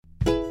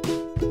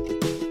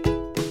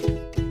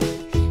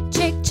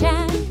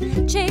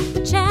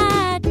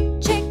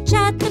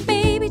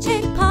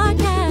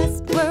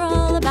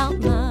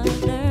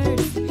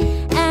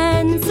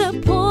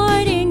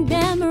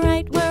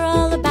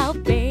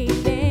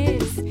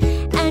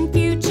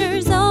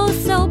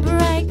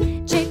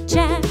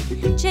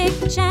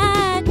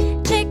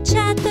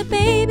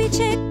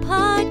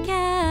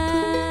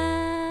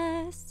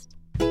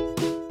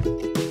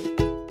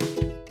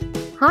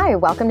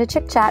welcome to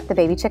Chick Chat, the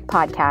Baby Chick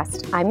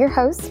podcast. I'm your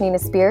host, Nina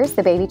Spears,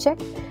 the Baby Chick,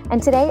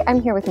 and today I'm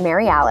here with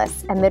Mary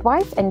Alice, a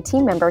midwife and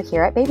team member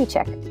here at Baby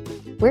Chick.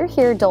 We're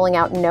here doling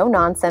out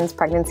no-nonsense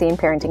pregnancy and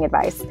parenting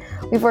advice.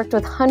 We've worked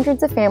with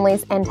hundreds of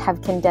families and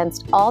have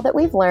condensed all that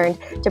we've learned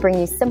to bring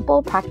you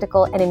simple,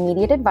 practical, and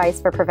immediate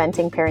advice for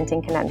preventing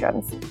parenting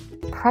conundrums.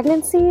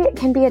 Pregnancy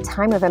can be a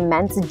time of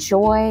immense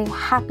joy,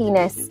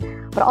 happiness,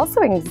 but also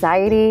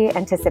anxiety,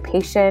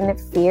 anticipation,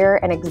 fear,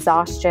 and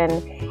exhaustion,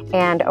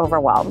 and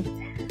overwhelm.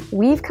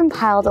 We've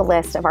compiled a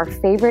list of our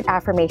favorite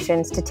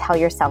affirmations to tell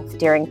yourself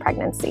during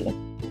pregnancy.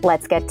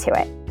 Let's get to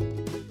it.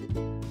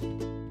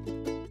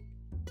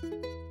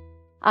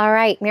 All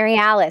right, Mary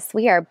Alice,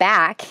 we are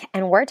back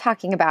and we're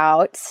talking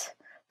about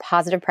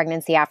positive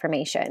pregnancy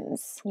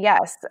affirmations.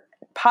 Yes,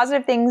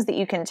 positive things that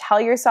you can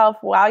tell yourself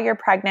while you're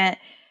pregnant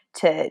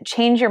to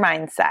change your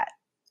mindset.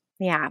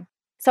 Yeah.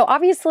 So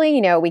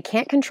obviously, we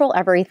can't control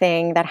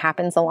everything that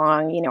happens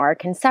along, our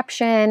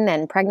conception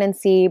and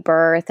pregnancy,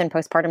 birth, and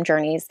postpartum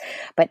journeys.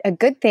 But a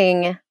good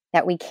thing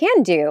that we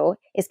can do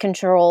is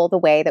control the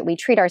way that we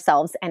treat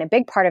ourselves. And a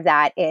big part of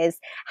that is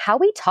how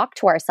we talk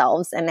to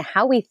ourselves and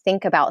how we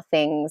think about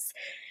things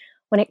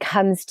when it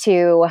comes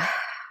to,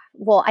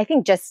 I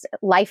think just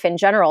life in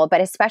general, but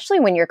especially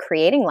when you're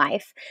creating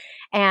life.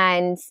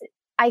 And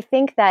I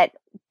think that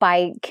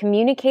by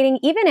communicating,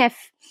 even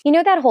if,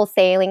 that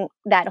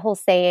whole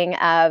saying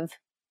of,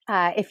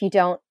 if you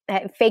don't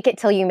fake it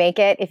till you make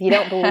it, if you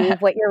don't believe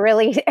what you're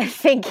really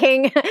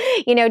thinking,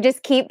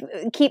 just keep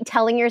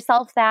telling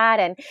yourself that,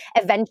 and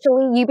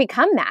eventually you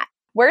become that.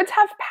 Words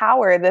have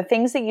power. The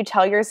things that you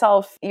tell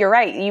yourself, you're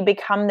right, you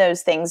become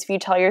those things. If you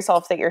tell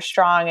yourself that you're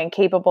strong and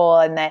capable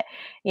and that,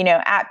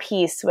 at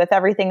peace with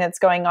everything that's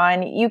going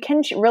on, you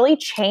can really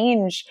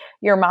change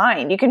your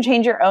mind. You can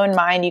change your own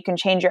mind. You can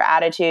change your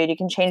attitude. You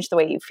can change the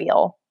way you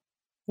feel.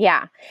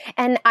 Yeah.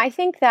 And I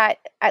think that,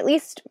 at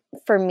least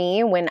for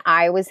me, when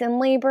I was in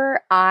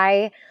labor,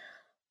 I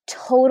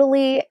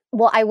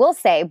will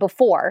say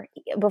before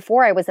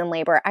I was in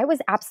labor, I was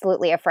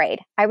absolutely afraid.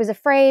 I was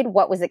afraid.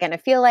 What was it going to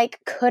feel like?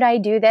 Could I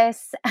do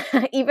this?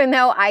 Even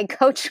though I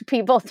coach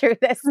people through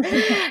this,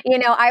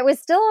 I was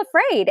still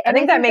afraid. And I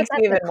think that makes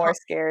me even more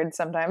scared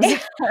sometimes.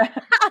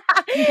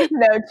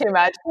 Know too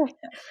much.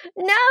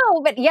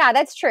 No, but yeah,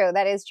 that's true.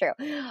 That is true.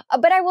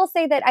 But I will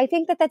say that I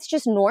think that that's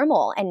just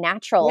normal and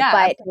natural. Yeah,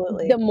 but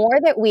absolutely. The more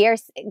that we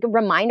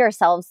remind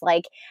ourselves,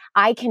 like,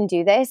 I can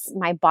do this.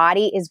 My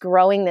body is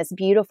growing this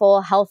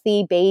beautiful,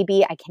 healthy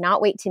baby. I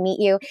cannot wait to meet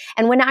you.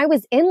 And when I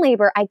was in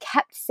labor, I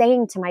kept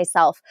saying to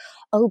myself,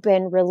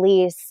 open,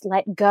 release,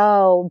 let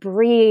go,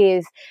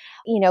 breathe,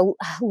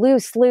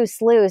 loose,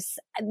 loose, loose.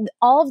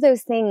 All of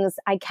those things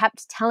I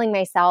kept telling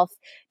myself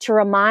to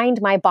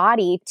remind my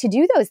body to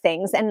do those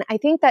things. And I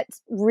think that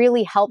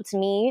really helped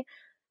me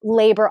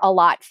labor a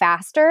lot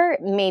faster.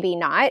 Maybe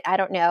not, I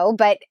don't know,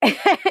 but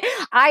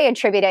I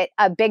attribute it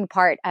a big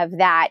part of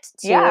that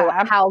to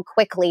how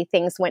quickly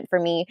things went for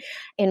me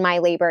in my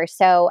labor.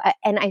 So,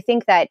 and I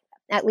think that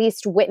at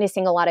least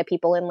witnessing a lot of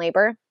people in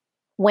labor,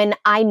 when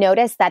I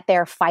notice that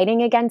they're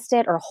fighting against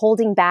it or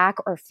holding back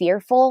or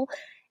fearful,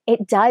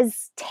 it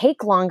does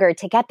take longer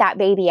to get that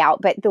baby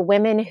out. But the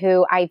women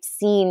who I've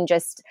seen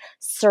just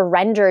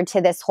surrender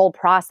to this whole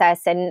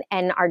process and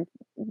are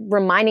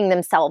reminding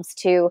themselves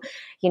to,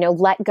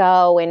 let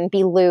go and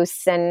be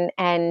loose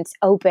and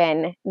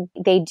open,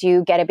 they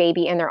do get a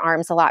baby in their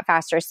arms a lot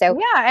faster. So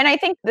yeah. And I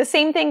think the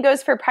same thing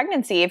goes for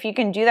pregnancy. If you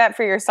can do that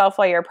for yourself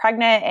while you're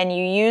pregnant and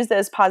you use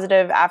those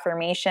positive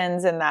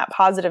affirmations and that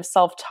positive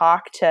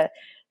self-talk to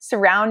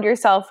surround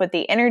yourself with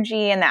the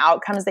energy and the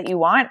outcomes that you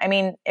want, I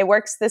mean, it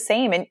works the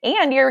same.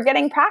 And you're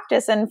getting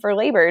practice in for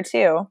labor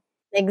too.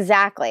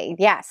 Exactly.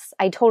 Yes,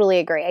 I totally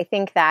agree. I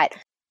think that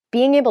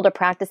being able to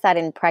practice that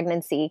in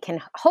pregnancy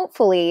can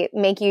hopefully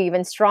make you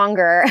even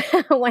stronger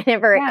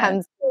whenever it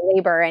comes to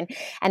labor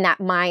and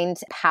that mind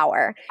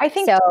power. I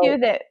think too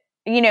that,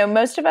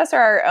 most of us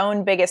are our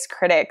own biggest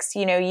critics.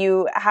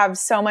 You have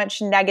so much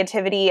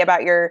negativity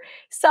about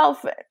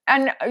yourself,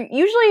 and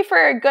usually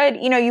for a good,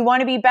 you want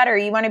to be better,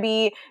 you want to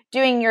be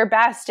doing your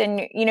best,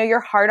 and,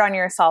 you're hard on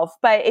yourself.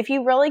 But if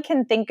you really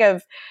can think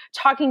of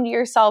talking to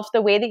yourself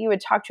the way that you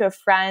would talk to a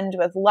friend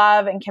with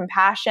love and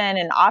compassion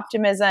and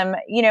optimism,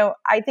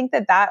 I think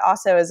that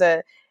also is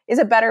a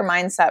better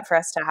mindset for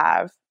us to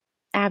have.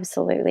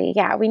 Absolutely.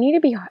 Yeah. We need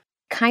to be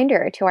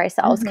kinder to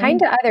ourselves, kind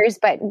to others,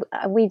 but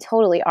we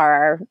totally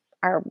are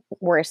our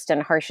worst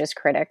and harshest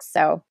critics.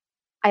 So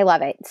I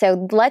love it.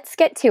 So let's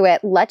get to it.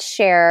 Let's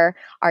share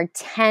our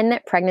 10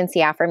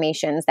 pregnancy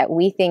affirmations that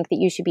we think that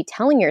you should be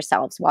telling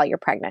yourselves while you're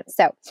pregnant.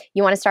 So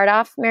you want to start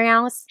off, Mary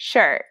Alice?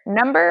 Sure.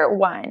 Number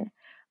 1,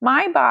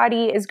 my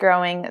body is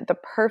growing the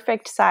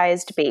perfect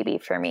sized baby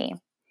for me.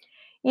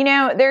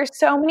 There's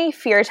so many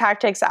fear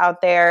tactics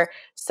out there.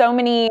 So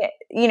many,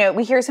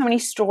 we hear so many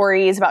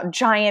stories about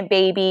giant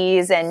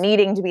babies and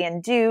needing to be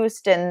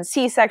induced and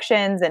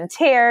C-sections and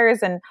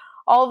tears and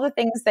all the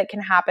things that can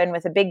happen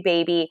with a big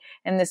baby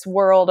in this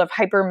world of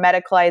hyper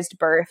medicalized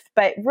birth,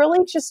 but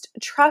really just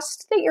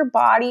trust that your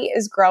body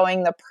is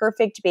growing the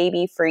perfect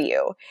baby for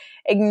you.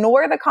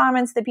 Ignore the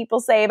comments that people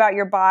say about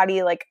your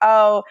body, like,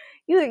 oh,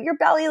 your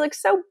belly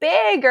looks so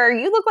big, or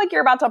you look like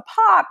you're about to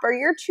pop, or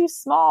you're too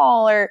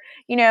small, or,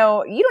 you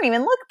don't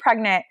even look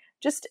pregnant.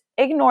 Just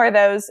ignore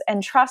those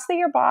and trust that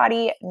your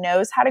body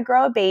knows how to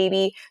grow a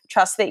baby.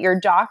 Trust that your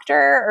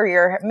doctor or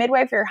your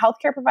midwife or your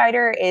healthcare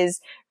provider is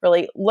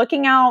really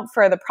looking out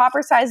for the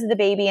proper size of the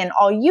baby. And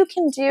all you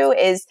can do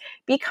is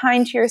be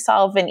kind to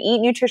yourself and eat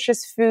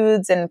nutritious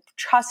foods and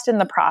trust in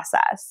the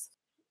process.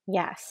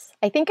 Yes.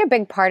 I think a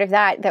big part of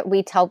that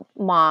we tell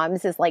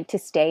moms is like to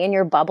stay in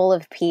your bubble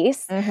of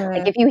peace.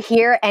 Like if you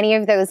hear any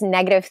of those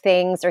negative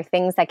things or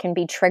things that can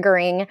be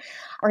triggering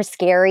or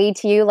scary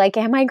to you, like,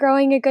 am I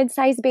growing a good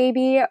sized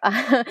baby?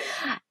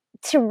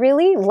 To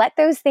really let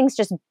those things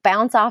just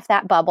bounce off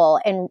that bubble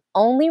and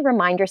only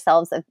remind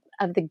yourselves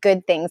of the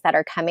good things that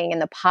are coming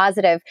and the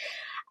positive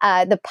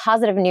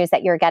news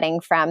that you're getting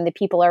from the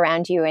people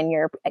around you and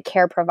your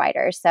care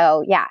providers.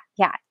 So yeah,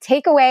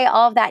 take away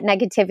all of that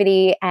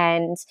negativity.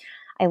 And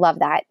I love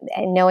that.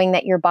 And knowing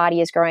that your body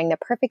is growing the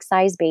perfect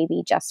size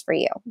baby just for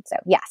you. So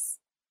yes.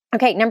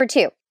 Okay. Number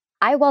 2,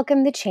 I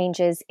welcome the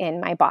changes in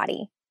my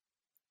body.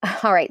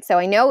 All right. So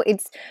I know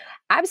it's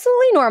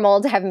absolutely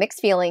normal to have mixed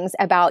feelings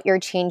about your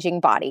changing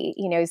body.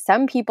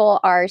 Some people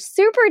are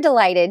super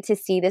delighted to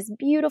see this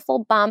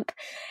beautiful bump.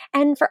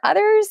 And for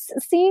others,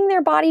 seeing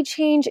their body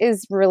change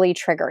is really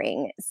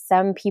triggering.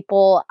 Some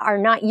people are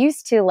not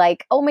used to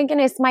like, oh my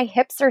goodness, my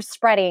hips are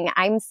spreading.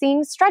 I'm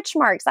seeing stretch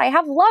marks. I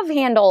have love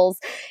handles.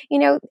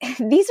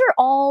 These are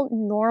all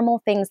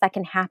normal things that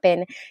can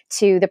happen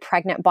to the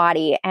pregnant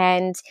body.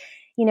 And,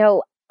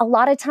 a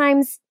lot of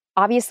times,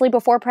 obviously,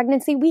 before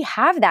pregnancy, we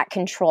have that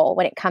control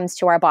when it comes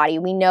to our body.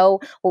 We know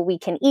what we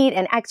can eat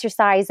and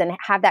exercise and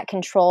have that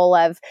control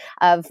of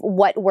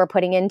what we're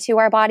putting into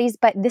our bodies.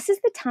 But this is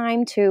the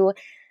time to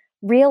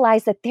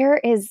realize that there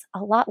is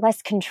a lot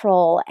less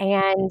control.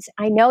 And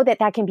I know that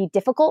can be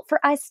difficult for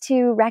us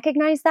to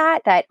recognize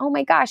that, oh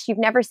my gosh, you've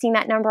never seen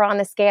that number on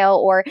the scale,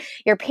 or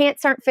your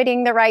pants aren't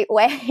fitting the right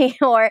way,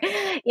 or,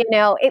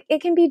 it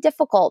can be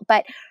difficult.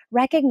 But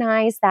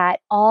recognize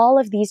that all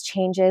of these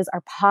changes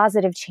are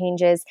positive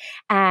changes.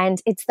 And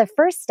it's the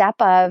first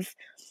step of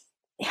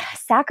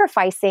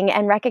sacrificing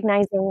and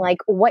recognizing like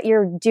what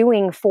you're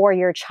doing for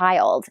your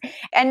child.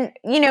 And,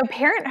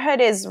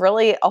 parenthood is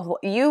really,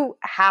 you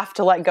have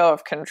to let go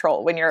of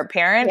control when you're a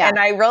parent. Yeah. And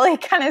I really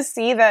kind of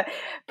see the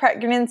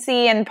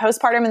pregnancy and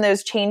postpartum and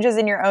those changes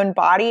in your own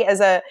body as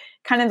a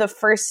kind of the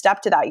first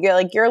step to that.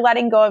 You're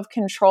letting go of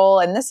control,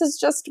 and this is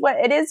just what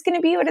it is going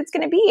to be, what it's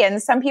going to be.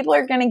 And some people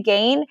are going to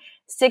gain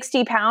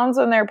 60 pounds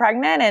when they're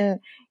pregnant, and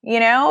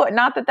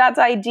not that that's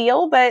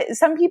ideal, but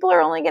some people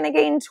are only going to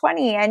gain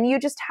 20, and you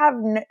just have,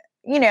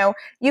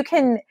 you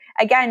can,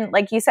 again,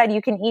 like you said,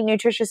 you can eat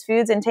nutritious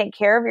foods and take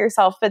care of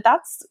yourself, but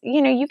that's,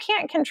 you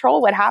can't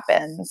control what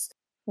happens.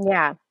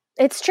 Yeah,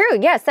 it's true.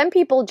 Yeah. Some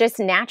people just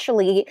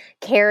naturally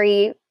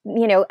carry,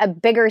 a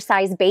bigger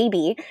size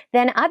baby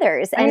than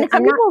others. And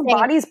some people's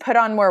bodies put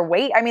on more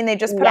weight. I mean, they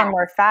just put on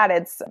more fat.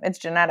 It's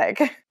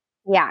genetic.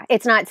 Yeah,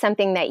 it's not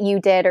something that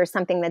you did or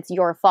something that's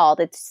your fault.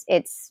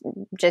 It's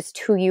just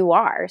who you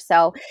are.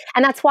 So,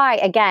 and that's why,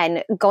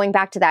 again, going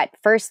back to that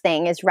first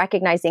thing is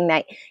recognizing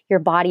that your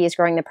body is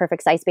growing the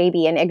perfect size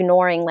baby and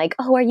ignoring like,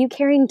 oh, are you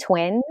carrying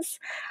twins?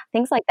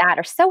 Things like that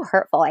are so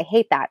hurtful. I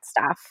hate that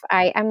stuff.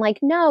 I'm like,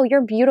 no,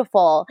 you're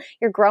beautiful.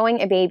 You're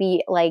growing a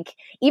baby. Like,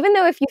 even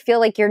though if you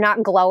feel like you're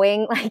not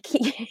glowing, like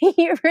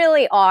you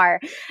really are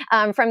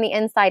from the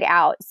inside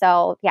out.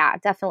 So yeah,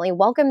 definitely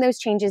welcome those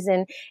changes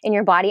in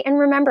your body. And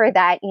remember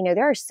that,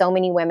 there are so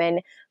many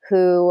women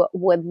who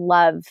would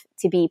love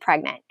to be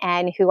pregnant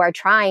and who are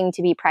trying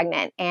to be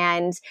pregnant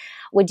and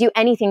would do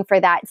anything for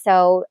that.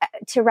 So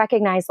to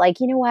recognize like,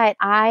 you know what,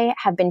 I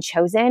have been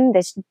chosen,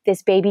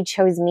 this baby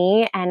chose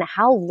me, and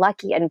how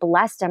lucky and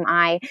blessed am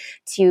I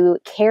to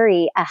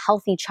carry a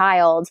healthy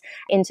child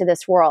into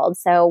this world.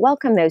 So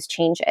welcome those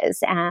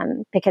changes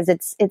because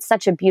it's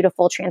such a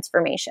beautiful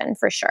transformation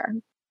for sure.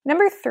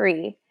 Number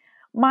 3,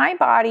 my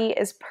body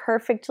is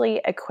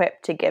perfectly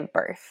equipped to give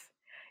birth.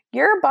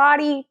 Your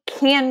body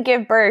can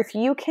give birth.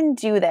 You can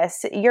do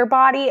this. Your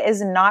body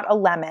is not a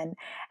lemon.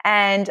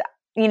 And,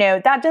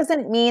 that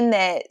doesn't mean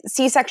that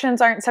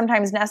C-sections aren't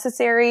sometimes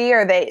necessary,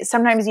 or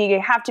sometimes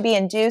you have to be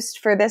induced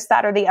for this,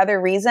 that, or the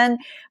other reason.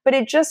 But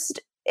it just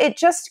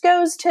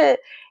goes to,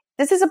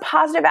 this is a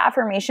positive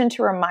affirmation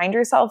to remind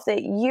yourself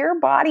that your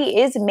body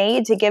is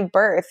made to give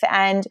birth,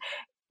 and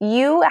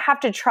you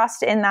have to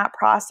trust in that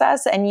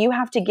process, and you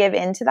have to give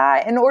into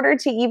that in order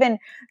to even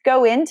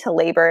go into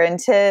labor and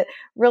to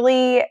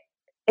really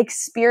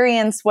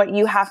experience what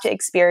you have to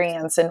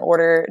experience in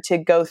order to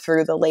go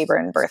through the labor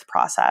and birth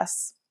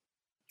process.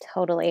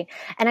 Totally.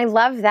 And I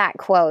love that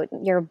quote,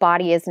 your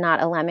body is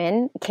not a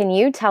lemon. Can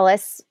you tell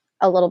us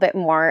a little bit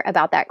more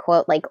about that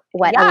quote, like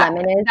what a Yeah,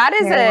 lemon is? that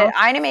is Marielle?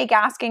 a Ina May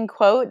Gaskin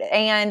quote.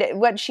 And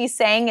what she's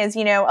saying is,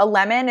 a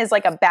lemon is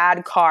like a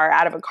bad car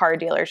out of a car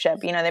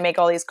dealership. They make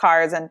all these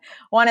cars and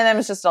one of them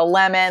is just a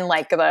lemon,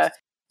 like the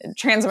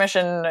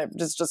transmission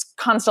is just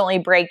constantly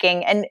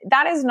breaking. And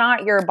that is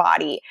not your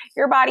body.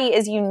 Your body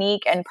is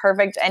unique and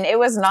perfect and it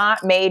was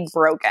not made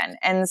broken.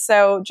 And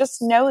so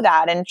just know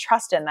that and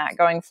trust in that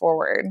going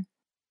forward.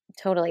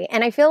 Totally.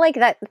 And I feel like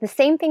that the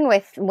same thing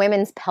with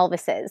women's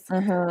pelvises.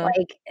 Mm-hmm.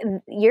 Like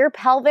your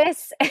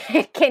pelvis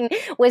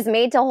was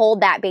made to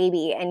hold that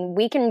baby and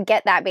we can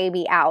get that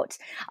baby out.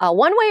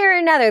 One way or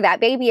another, that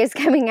baby is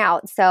coming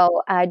out.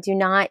 So do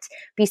not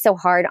be so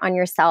hard on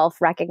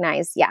yourself.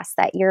 Recognize, yes,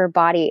 that your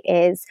body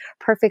is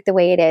perfect the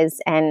way it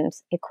is and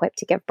equipped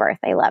to give birth.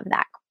 I love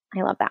that.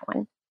 I love that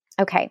one.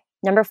 Okay.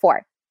 Number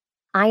 4,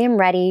 I am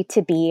ready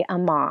to be a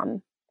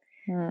mom.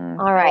 All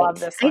right. I love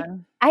this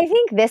one. I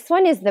think this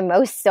one is the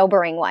most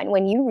sobering one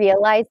when you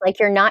realize like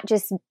you're not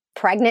just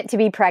pregnant to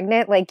be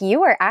pregnant, like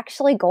you are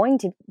actually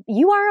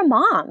you are a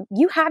mom.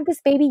 You have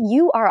this baby.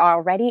 You are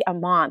already a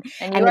mom.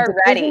 And you are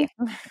ready.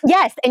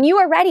 Yes. And you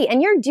are ready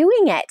and you're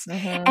doing it.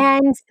 Mm-hmm.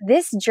 And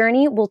this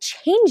journey will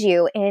change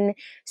you in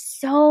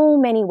so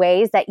many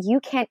ways that you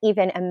can't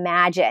even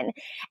imagine.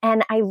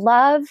 And I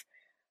love,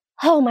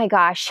 oh my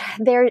gosh,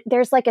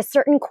 there's like a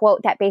certain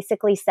quote that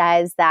basically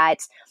says that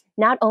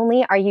not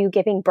only are you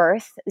giving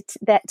birth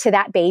to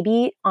that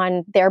baby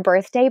on their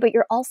birthday, but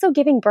you're also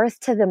giving birth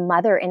to the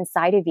mother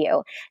inside of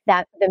you,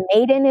 that the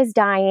maiden is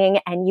dying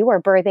and you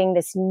are birthing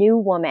this new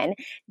woman,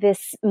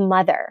 this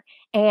mother.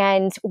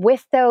 And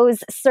with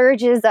those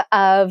surges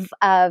of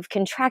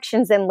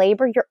contractions and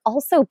labor, you're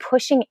also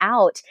pushing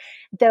out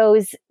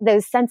those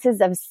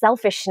senses of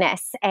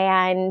selfishness,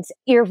 and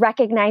you're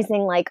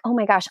recognizing like, oh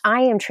my gosh,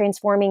 I am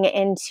transforming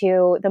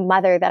into the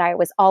mother that I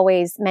was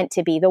always meant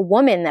to be, the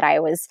woman that I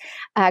was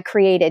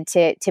created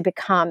to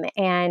become.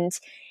 And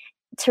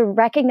to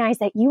recognize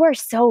that you are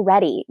so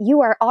ready.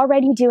 You are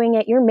already doing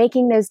it. You're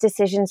making those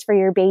decisions for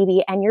your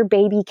baby and your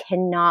baby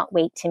cannot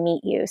wait to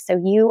meet you. So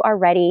you are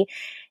ready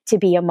to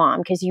be a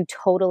mom because you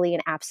totally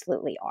and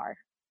absolutely are.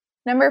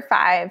 Number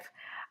 5,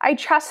 I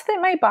trust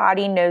that my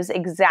body knows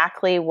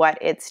exactly what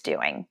it's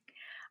doing.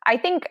 I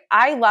think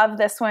I love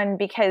this one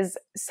because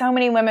so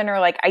many women are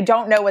like, I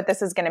don't know what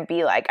this is going to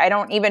be like. I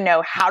don't even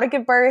know how to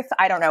give birth.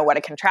 I don't know what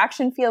a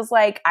contraction feels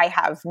like. I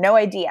have no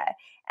idea.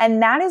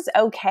 And that is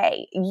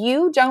okay.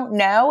 You don't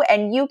know,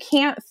 and you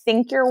can't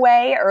think your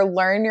way or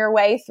learn your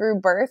way through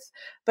birth,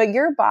 but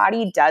your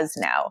body does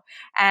know.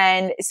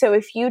 And so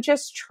if you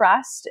just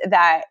trust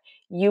that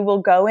you will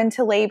go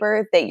into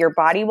labor, that your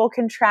body will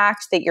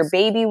contract, that your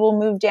baby will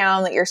move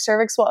down, that your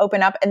cervix will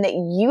open up, and that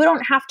you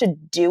don't have to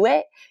do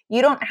it.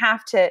 You don't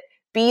have to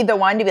be the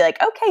one to be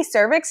like, okay,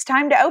 cervix,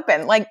 time to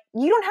open. Like,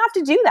 you don't have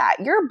to do that.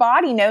 Your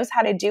body knows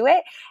how to do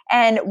it.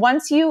 And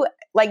once you,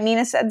 like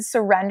Nina said,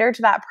 surrender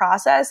to that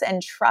process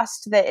and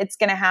trust that it's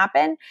going to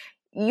happen,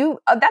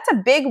 that's a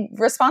big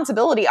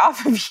responsibility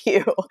off of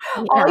you.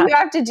 Yeah. All you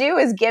have to do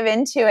is give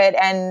into it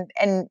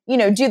and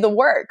do the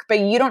work, but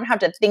you don't have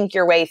to think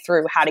your way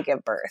through how to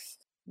give birth.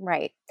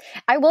 Right.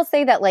 I will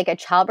say that like a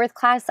childbirth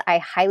class, I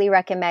highly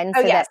recommend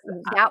so yes.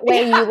 that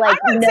way you like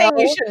I'm not saying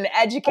you shouldn't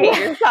educate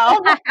yourself.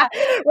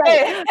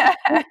 Right.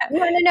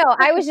 No.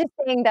 I was just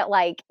saying that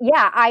like,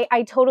 yeah,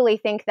 I totally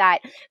think that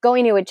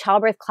going to a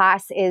childbirth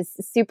class is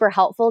super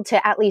helpful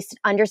to at least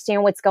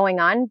understand what's going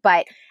on.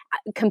 But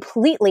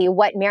completely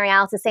what Mary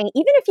Alice is saying,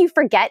 even if you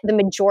forget the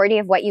majority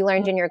of what you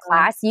learned in your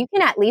class, you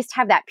can at least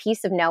have that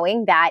peace of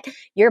knowing that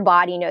your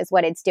body knows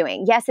what it's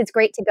doing. Yes, it's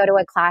great to go to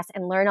a class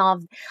and learn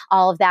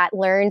all of that,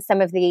 learn some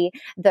of the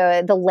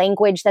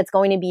language that's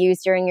going to be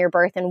used during your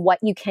birth and what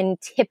you can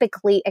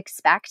typically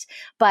expect,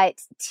 but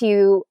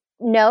to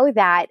know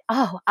that,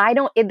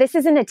 this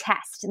isn't a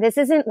test. This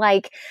isn't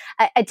like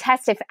a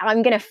test if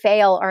I'm going to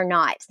fail or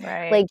not.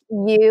 Right. Like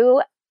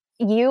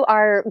you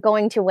are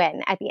going to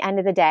win at the end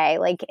of the day.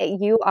 Like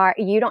you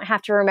don't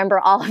have to remember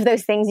all of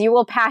those things. You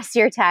will pass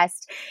your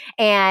test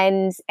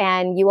and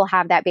you will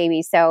have that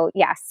baby. So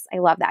yes, I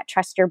love that.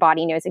 Trust your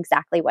body knows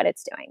exactly what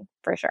it's doing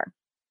for sure.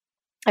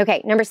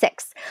 Okay. Number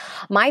 6,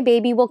 my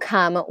baby will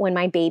come when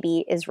my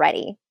baby is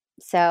ready.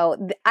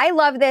 So I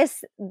love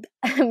this.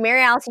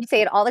 Mary Alice, you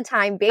say it all the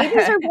time.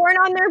 Babies are born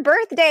on their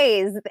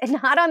birthdays,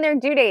 not on their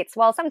due dates.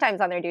 Well,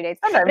 sometimes on their due dates,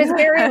 but it's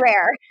very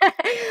rare.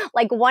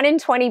 Like 1 in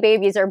 20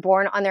 babies are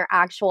born on their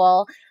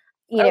actual,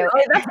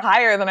 that's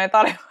higher than I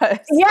thought it was.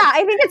 Yeah,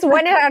 I think it's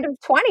 1 out of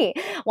 20.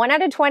 1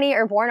 out of 20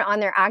 are born on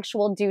their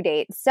actual due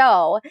date.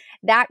 So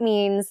that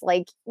means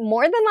like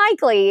more than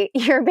likely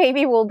your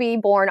baby will be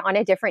born on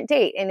a different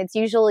date. And it's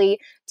usually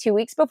 2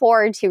 weeks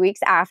before or 2 weeks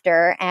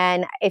after.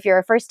 And if you're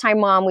a first-time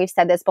mom, we've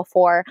said this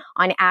before,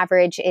 on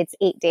average, it's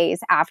 8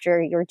 days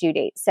after your due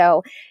date.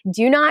 So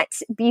do not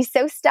be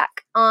so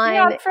stuck on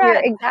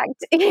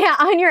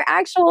on your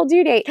actual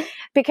due date,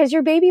 because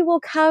your baby will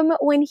come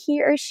when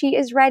he or she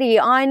is ready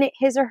on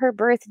his or her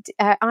birth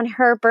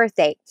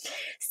date.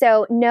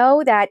 So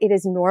know that it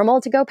is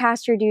normal to go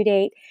past your due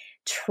date.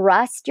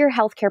 Trust your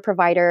healthcare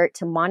provider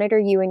to monitor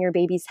you and your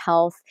baby's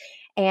health,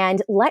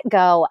 and let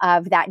go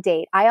of that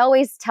date. I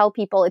always tell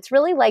people it's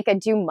really like a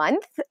due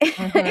month.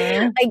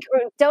 Mm-hmm. Like,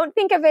 don't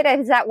think of it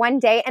as that one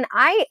day. And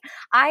I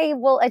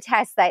will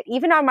attest that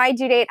even on my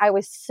due date, I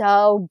was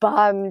so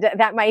bummed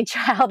that my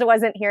child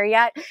wasn't here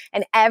yet.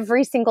 And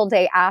every single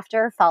day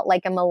after felt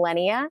like a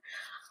millennia.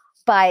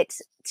 But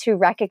to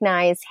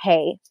recognize,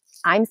 hey,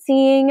 I'm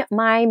seeing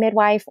my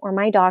midwife or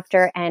my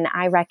doctor, and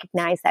I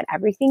recognize that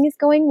everything is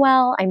going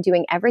well. I'm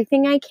doing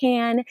everything I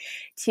can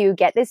to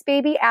get this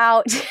baby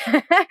out,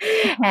 and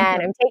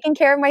I'm taking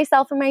care of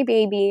myself and my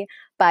baby.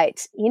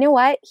 But you know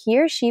what? He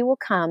or she will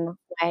come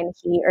when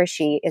he or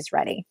she is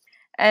ready.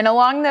 And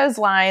along those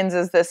lines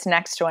is this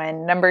next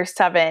one, number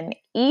 7.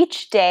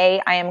 Each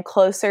day I am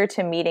closer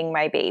to meeting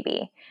my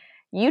baby.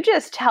 You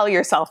just tell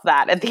yourself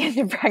that at the end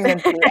of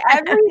pregnancy.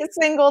 Every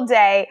single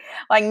day,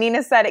 like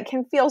Nina said, it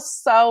can feel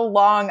so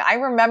long. I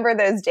remember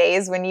those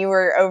days when you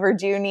were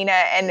overdue, Nina,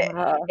 and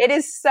it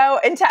is so,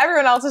 and to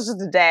everyone else, it's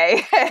just a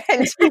day.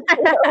 And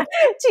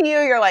to you,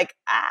 you're like,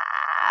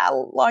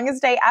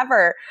 longest day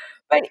ever.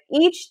 But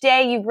each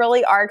day you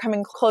really are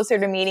coming closer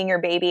to meeting your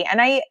baby. And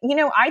I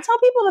tell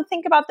people to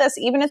think about this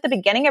even at the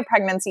beginning of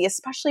pregnancy,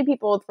 especially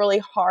people with really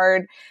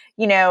hard,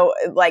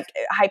 like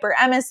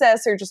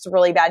hyperemesis or just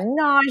really bad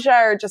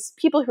nausea or just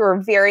people who are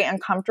very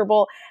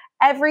uncomfortable.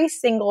 Every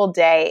single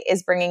day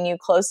is bringing you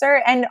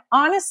closer. And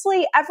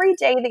honestly, every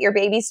day that your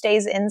baby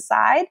stays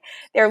inside,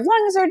 their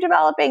lungs are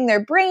developing,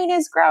 their brain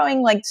is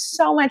growing, like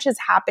so much is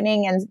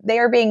happening, and they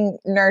are being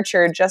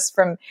nurtured just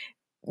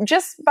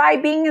by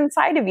being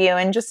inside of you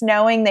and just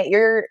knowing that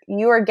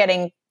you are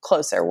getting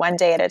closer one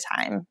day at a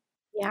time.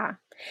 Yeah.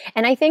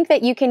 And I think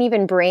that you can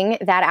even bring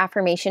that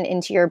affirmation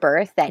into your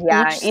birth, that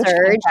each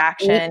surge,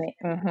 contraction,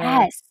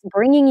 yes,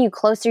 bringing you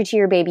closer to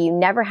your baby. You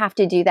never have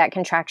to do that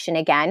contraction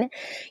again.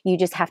 You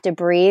just have to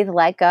breathe,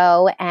 let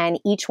go,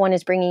 and each one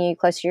is bringing you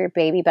closer to your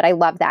baby. But I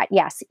love that.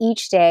 Yes,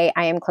 each day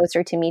I am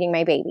closer to meeting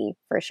my baby,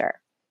 for sure.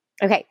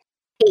 Okay,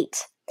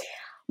 8.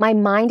 My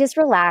mind is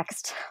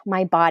relaxed.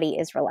 My body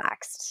is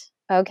relaxed.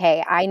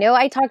 Okay, I know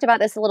I talked about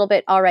this a little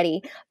bit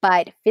already,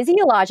 but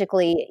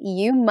physiologically,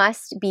 you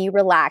must be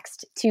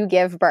relaxed to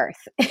give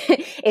birth.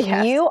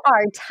 If you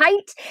are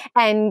tight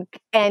and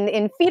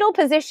in fetal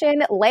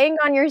position, laying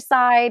on your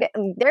side,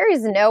 there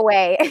is no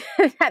way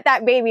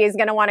that baby is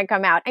going to want to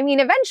come out. I mean,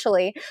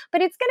 eventually,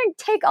 but it's going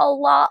to take a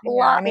lot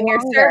longer. Your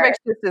cervix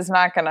just is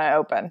not going to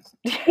open.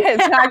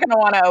 It's not going to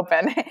want to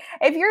open.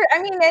 And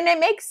it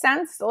makes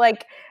sense,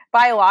 like,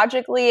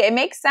 biologically, it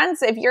makes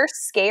sense if you're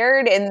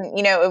scared. And,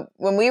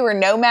 when we were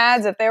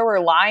nomads, if there were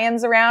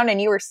lions around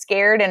and you were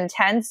scared and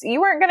tense,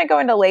 you weren't going to go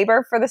into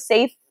labor for the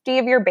safety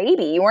of your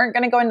baby. You weren't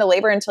going to go into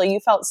labor until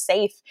you felt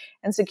safe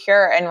and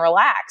secure and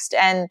relaxed.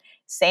 And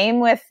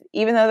same with,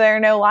 even though there are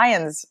no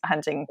lions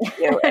hunting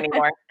you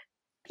anymore.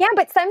 Yeah,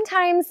 but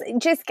sometimes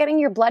just getting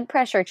your blood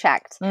pressure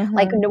checked,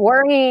 like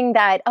worrying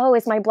that,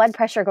 is my blood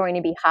pressure going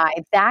to be high?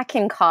 That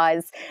can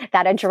cause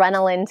that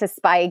adrenaline to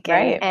spike.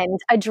 Right. And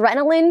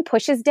adrenaline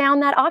pushes down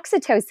that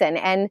oxytocin.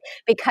 And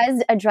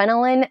because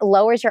adrenaline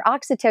lowers your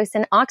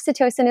oxytocin,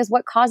 oxytocin is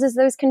what causes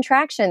those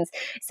contractions.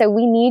 So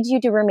we need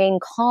you to remain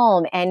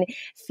calm and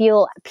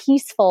feel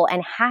peaceful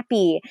and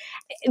happy,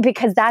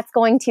 because that's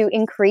going to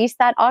increase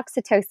that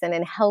oxytocin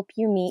and help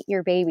you meet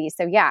your baby.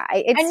 So yeah,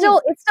 it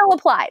still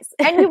applies.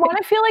 And you want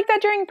to feel like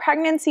that during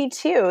pregnancy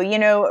too,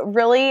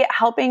 really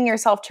helping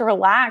yourself to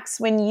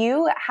relax. When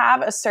you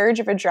have a surge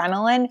of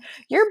adrenaline,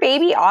 your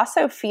baby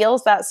also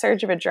feels that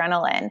surge of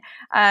adrenaline.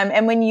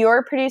 And when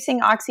you're producing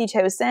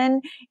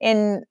oxytocin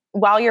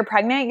while you're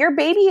pregnant, your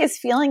baby is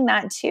feeling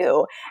that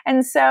too.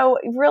 And so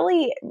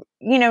really,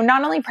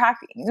 not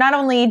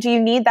only do you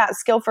need that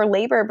skill for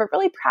labor, but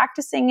really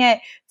practicing it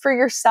for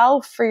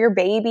yourself, for your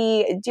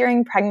baby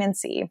during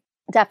pregnancy.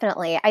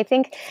 Definitely. I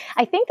think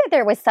that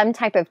there was some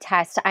type of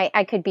test.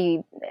 I could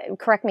be,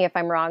 correct me if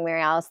I'm wrong,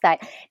 Mary Alice,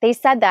 that they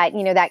said that,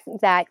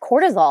 that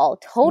cortisol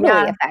totally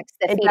affects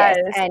the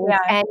fetus.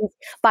 And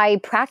by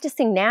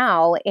practicing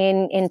now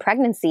in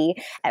pregnancy,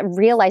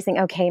 realizing,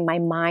 okay, my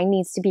mind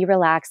needs to be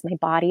relaxed. My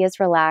body is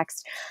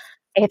relaxed.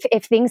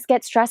 If things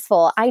get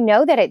stressful, I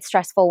know that it's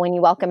stressful when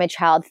you welcome a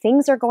child.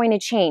 Things are going to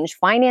change.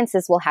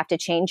 Finances will have to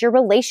change. Your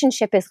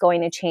relationship is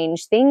going to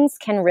change. Things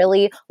can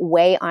really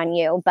weigh on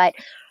you, but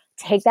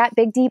take that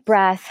big, deep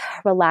breath,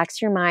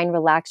 relax your mind,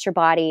 relax your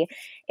body.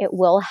 It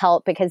will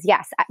help, because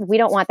yes, we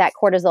don't want that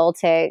cortisol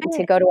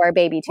to go to our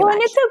baby too much.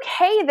 And it's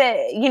okay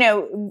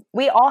that,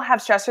 we all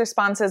have stress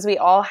responses. We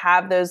all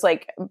have those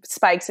like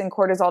spikes in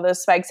cortisol,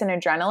 those spikes in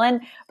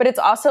adrenaline, but it's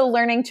also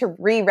learning to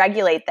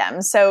re-regulate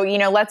them. So,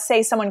 let's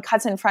say someone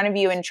cuts in front of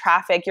you in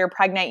traffic, you're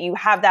pregnant, you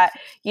have that,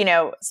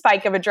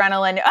 spike of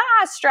adrenaline,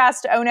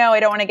 stressed. Oh no, I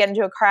don't want to get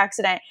into a car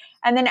accident.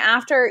 And then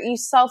after you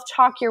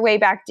self-talk your way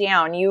back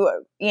down, you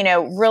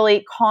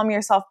really calm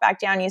yourself back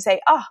down. You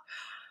say,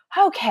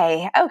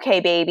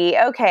 okay, baby,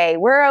 okay,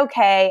 we're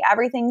okay,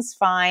 everything's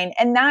fine.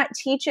 And that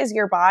teaches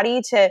your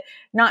body to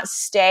not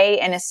stay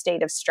in a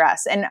state of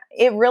stress. And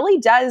it really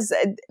does,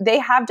 they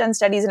have done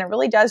studies and it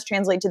really does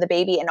translate to the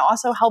baby and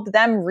also help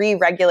them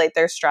re-regulate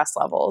their stress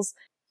levels.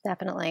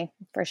 Definitely,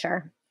 for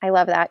sure. I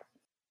love that.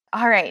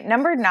 All right,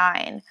 number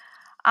 9.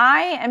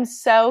 I am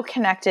so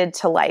connected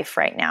to life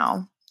right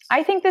now.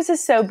 I think this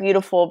is so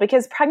beautiful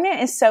because pregnant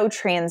is so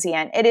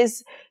transient. It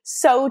is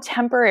so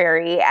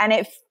temporary and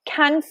it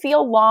can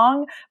feel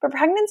long, but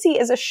pregnancy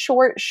is a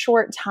short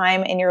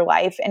time in your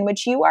life in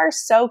which you are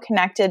so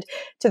connected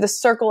to the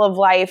circle of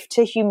life,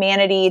 to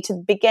humanity, to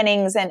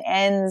beginnings and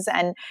ends,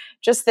 and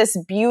just this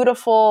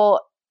beautiful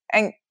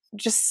and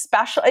just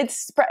special.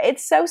 It's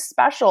so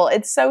special.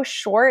 It's so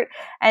short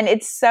and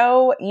it's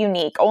so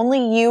unique.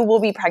 Only you will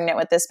be pregnant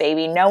with this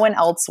baby. No one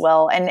else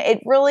will. And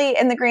it really,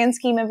 in the grand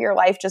scheme of your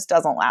life, just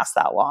doesn't last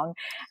that long.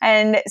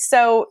 And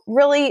so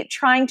really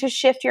trying to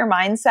shift your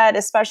mindset,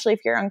 especially if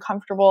you're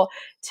uncomfortable,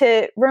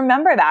 to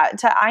remember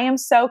that, I am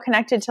so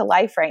connected to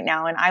life right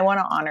now and I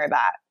want to honor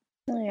that.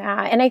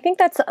 Yeah. And I think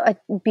that's a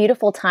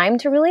beautiful time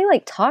to really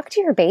like talk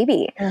to your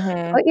baby.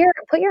 Mm-hmm.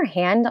 Put your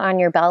hand on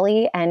your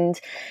belly and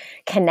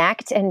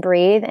connect and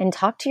breathe and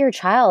talk to your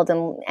child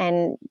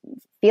and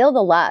feel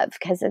the love,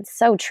 because it's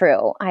so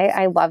true.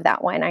 I love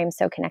that one. I'm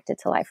so connected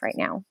to life right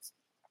now.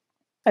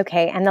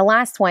 Okay. And the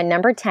last one,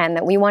 number 10,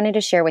 that we wanted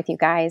to share with you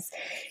guys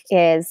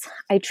is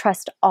I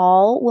trust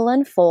all will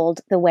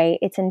unfold the way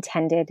it's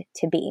intended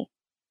to be.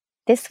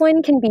 This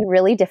one can be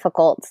really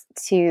difficult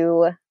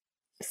to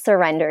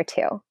surrender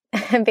to.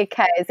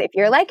 Because if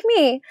you're like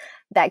me,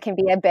 that can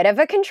be a bit of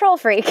a control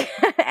freak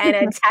and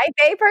a type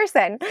A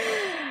person.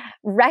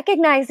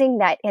 Recognizing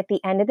that at the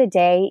end of the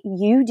day,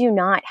 you do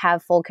not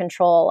have full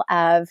control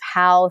of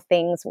how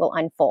things will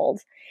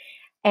unfold.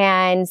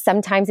 And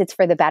sometimes it's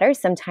for the better,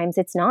 sometimes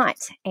it's not.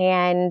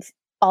 And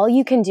all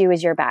you can do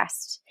is your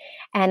best.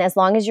 And as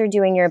long as you're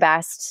doing your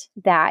best,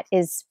 that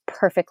is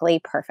perfectly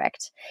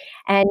perfect.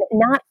 And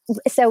not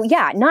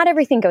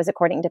everything goes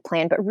according to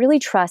plan, but really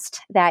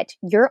trust that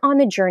you're on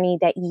the journey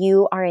that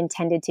you are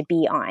intended to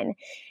be on.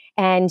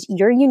 And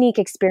your unique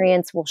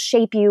experience will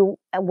shape you,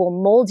 will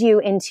mold you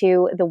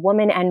into the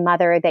woman and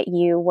mother that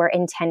you were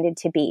intended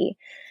to be.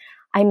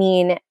 I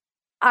mean,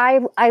 I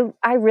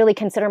really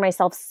consider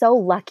myself so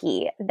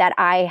lucky that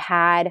I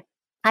had,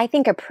 I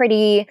think, a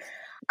pretty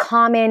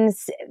common,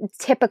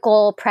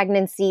 typical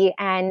pregnancy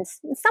and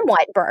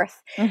somewhat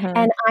birth. Mm-hmm.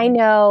 And I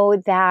know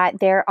that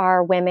there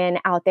are women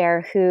out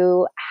there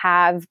who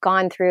have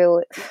gone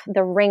through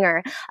the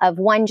ringer of,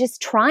 one, just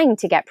trying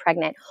to get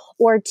pregnant,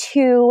 or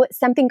two,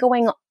 something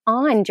going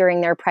on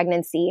during their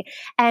pregnancy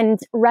and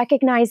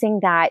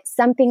recognizing that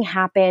something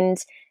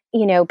happened,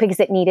 because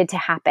it needed to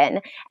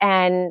happen.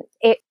 And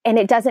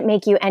it doesn't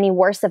make you any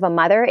worse of a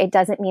mother. It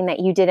doesn't mean that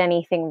you did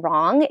anything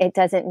wrong. It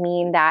doesn't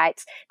mean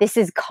that this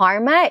is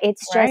karma.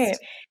 It's just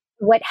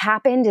what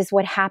happened is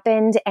what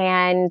happened.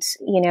 And,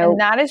 and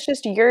that is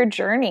just your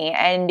journey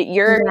and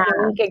your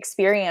unique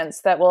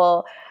experience that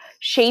will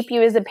shape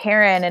you as a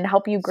parent and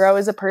help you grow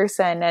as a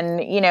person.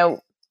 And,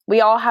 we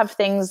all have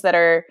things that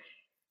are,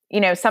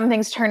 some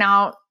things turn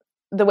out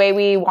the way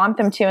we want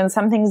them to and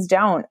some things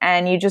don't.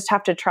 And you just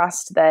have to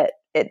trust that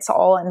it's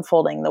all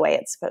unfolding the way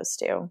it's supposed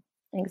to.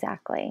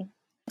 Exactly.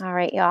 All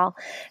right, y'all.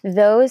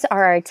 Those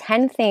are our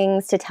 10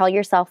 things to tell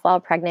yourself while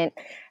pregnant,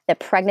 the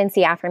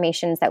pregnancy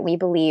affirmations that we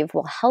believe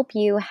will help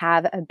you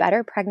have a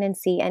better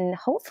pregnancy and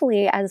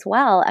hopefully as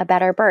well a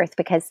better birth,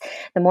 because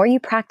the more you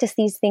practice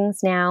these things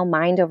now,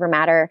 mind over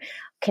matter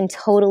can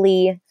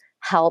totally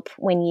help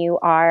when you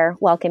are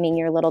welcoming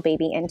your little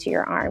baby into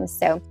your arms.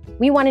 So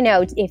we want to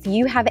know if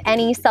you have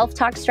any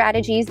self-talk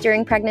strategies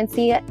during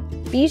pregnancy.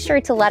 Be sure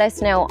to let us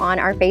know on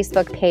our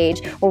Facebook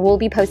page, where we'll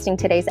be posting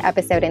today's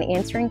episode and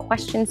answering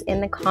questions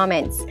in the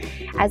comments.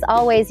 As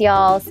always,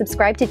 y'all,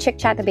 subscribe to Chick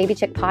Chat, the Baby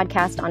Chick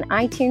podcast on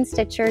iTunes,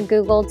 Stitcher,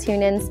 Google,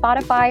 TuneIn,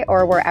 Spotify,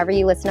 or wherever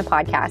you listen to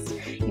podcasts.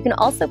 You can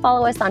also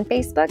follow us on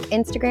Facebook,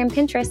 Instagram,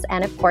 Pinterest,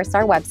 and of course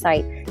our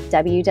website,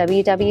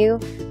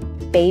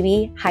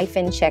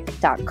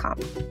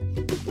 www.baby-chick.com.